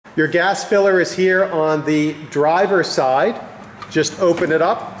Your gas filler is here on the driver's side. Just open it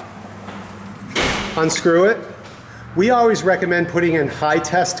up, unscrew it. We always recommend putting in high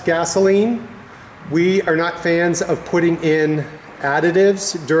test gasoline. We are not fans of putting in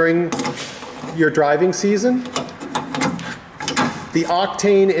additives during your driving season. The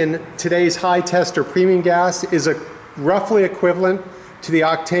octane in today's high test or premium gas is roughly equivalent to the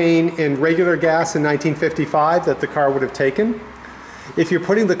octane in regular gas in 1955 that the car would have taken. If you're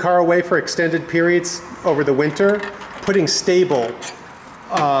putting the car away for extended periods over the winter, putting stable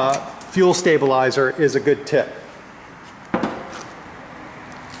fuel stabilizer is a good tip.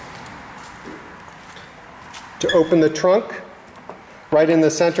 To open the trunk, right in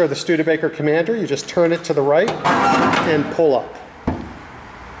the center of the Studebaker Commander, you just turn it to the right and pull up.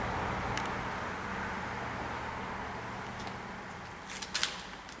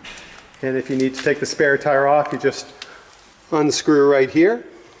 And if you need to take the spare tire off, you just unscrew right here.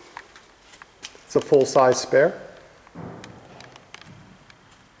 It's a full-size spare.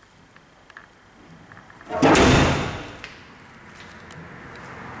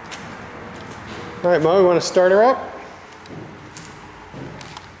 All right, Mo, you want to start her up?